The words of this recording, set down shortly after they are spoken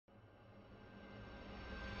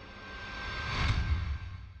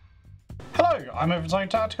I'm Everton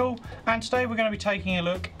Tactical, and today we're going to be taking a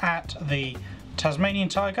look at the Tasmanian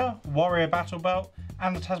Tiger Warrior Battle Belt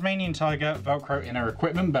and the Tasmanian Tiger Velcro Inner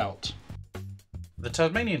Equipment Belt. The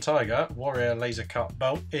Tasmanian Tiger Warrior Laser Cut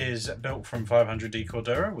Belt is built from 500D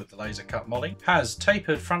Cordura with the laser cut molly, has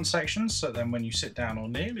tapered front sections so then when you sit down or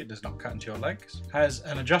kneel it does not cut into your legs, has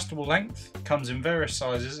an adjustable length, comes in various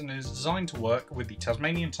sizes and is designed to work with the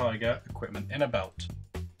Tasmanian Tiger Equipment Inner Belt.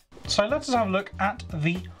 So let us have a look at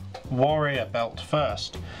the Warrior Belt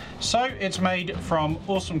first. So it's made from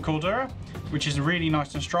awesome Cordura, which is really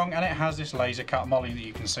nice and strong, and it has this laser cut molly that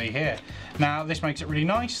you can see here. Now this makes it really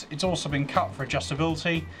nice. It's also been cut for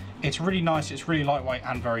adjustability. It's really nice, it's really lightweight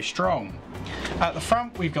and very strong. At the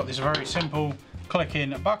front we've got this very simple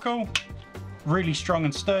click-in buckle, really strong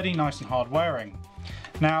and sturdy, nice and hard wearing.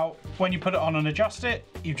 Now when you put it on and adjust it,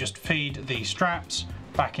 you just feed the straps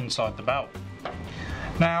back inside the belt.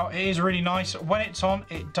 Now it is really nice, when it's on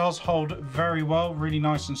it does hold very well, really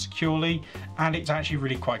nice and securely, and it's actually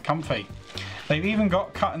really quite comfy. They've even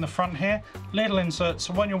got cut in the front here, little inserts,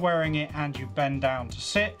 so when you're wearing it and you bend down to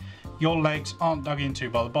sit, your legs aren't dug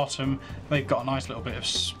into by the bottom, they've got a nice little bit of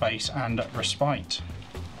space and respite.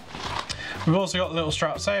 We've also got little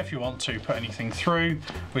straps there if you want to put anything through,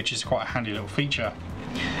 which is quite a handy little feature.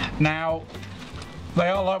 Now, they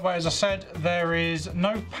are lightweight, as I said. There is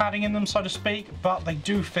no padding in them, so to speak, but they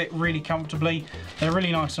do fit really comfortably. They're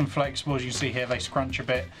really nice and flexible, as you see here, they scrunch a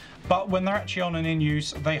bit, but when they're actually on and in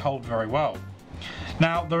use, they hold very well.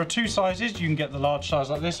 Now, there are two sizes. You can get the large size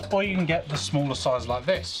like this, or you can get the smaller size like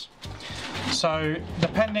this. So,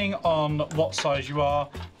 depending on what size you are,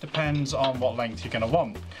 depends on what length you're going to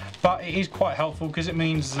want. But it is quite helpful because it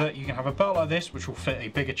means that you can have a belt like this, which will fit a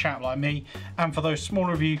bigger chap like me, and for those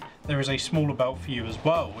smaller of you, there is a smaller belt for you as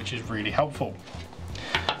well, which is really helpful.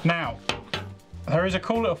 Now, there is a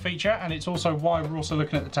cool little feature, and it's also why we're also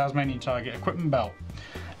looking at the Tasmanian Tiger Equipment Belt.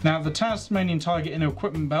 Now, the Tasmanian Tiger Inner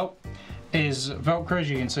Equipment Belt is Velcro, as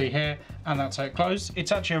you can see here, and that's how it closes.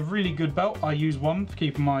 It's actually a really good belt. I use one for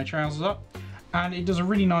keeping my trousers up, and it does a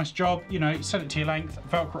really nice job. You know, you set it to your length,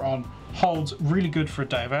 Velcro on, holds really good for a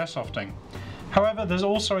day of airsofting. However, there's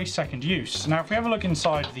also a second use. Now, if we have a look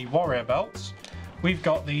inside the Warrior belts, we've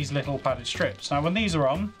got these little padded strips. Now, when these are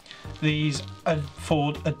on, these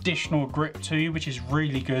afford additional grip to you, which is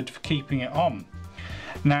really good for keeping it on.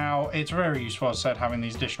 Now, it's very useful, as I said, having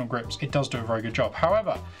these additional grips. It does do a very good job.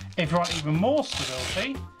 However, if you want even more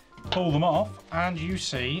stability, pull them off and you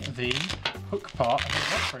see the hook part of the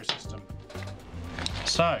Velcro system.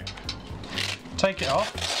 So, take it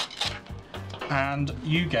off and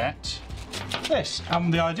you get this.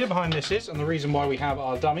 And the idea behind this is, and the reason why we have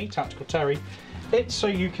our dummy, Tactical Terry, it's so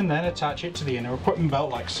you can then attach it to the inner equipment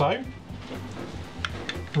belt like so,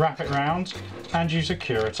 wrap it round and you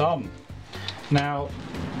secure it on. Now,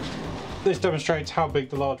 this demonstrates how big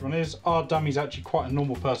the large one is. Our dummy is actually quite a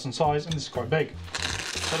normal person size and this is quite big.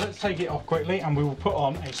 So let's take it off quickly and we will put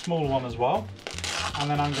on a smaller one as well. And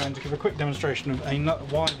then I'm going to give a quick demonstration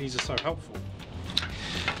of why these are so helpful.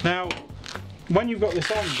 Now, when you've got this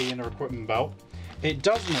on the inner equipment belt, it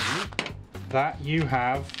does mean that you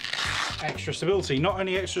have extra stability. Not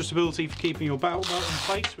only extra stability for keeping your battle belt in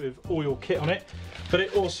place with all your kit on it, but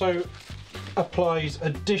it also applies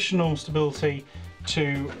additional stability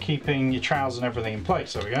to keeping your trousers and everything in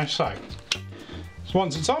place. There we go. So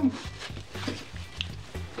once it's on,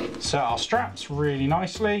 set our straps really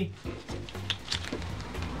nicely.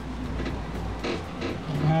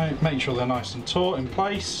 Make sure they're nice and taut in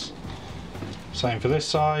place. Same for this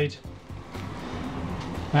side.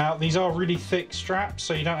 Now, these are really thick straps,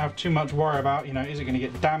 so you don't have too much worry about, you know, is it going to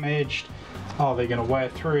get damaged? Are they going to wear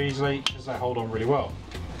through easily? Because they hold on really well.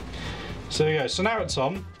 So there you go. So now it's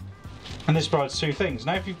on, and this provides two things.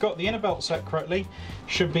 Now, if you've got the inner belt set correctly,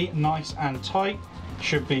 should be nice and tight,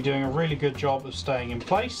 should be doing a really good job of staying in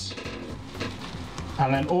place.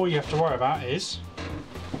 And then all you have to worry about is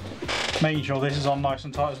making sure this is on nice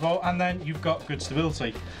and tight as well, and then you've got good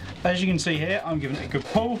stability. As you can see here, I'm giving it a good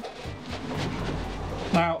pull.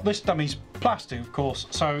 Now, this dummy's plastic, of course,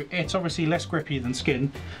 so it's obviously less grippy than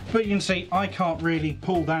skin, but you can see I can't really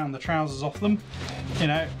pull down the trousers off them. You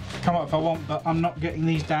know, come up if I want, but I'm not getting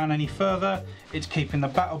these down any further. It's keeping the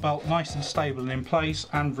battle belt nice and stable and in place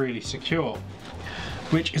and really secure,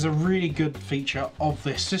 which is a really good feature of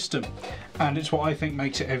this system, and it's what I think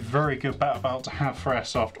makes it a very good battle belt to have for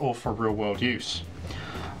airsoft or for real world use.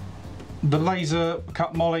 The laser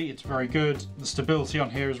cut molly, it's very good. The stability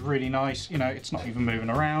on here is really nice. You know, it's not even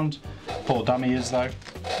moving around. Poor dummy is though.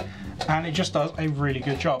 And it just does a really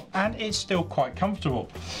good job. And it's still quite comfortable.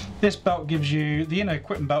 This belt gives you, the inner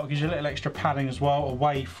equipment belt gives you a little extra padding as well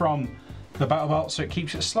away from the battle belt, so it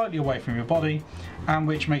keeps it slightly away from your body, and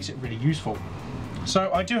which makes it really useful.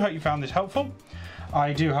 So I do hope you found this helpful.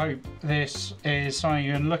 I do hope this is something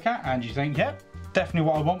you're going to look at and you think, yep, definitely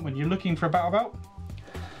what I want when you're looking for a battle belt.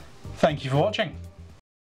 Thank you for watching.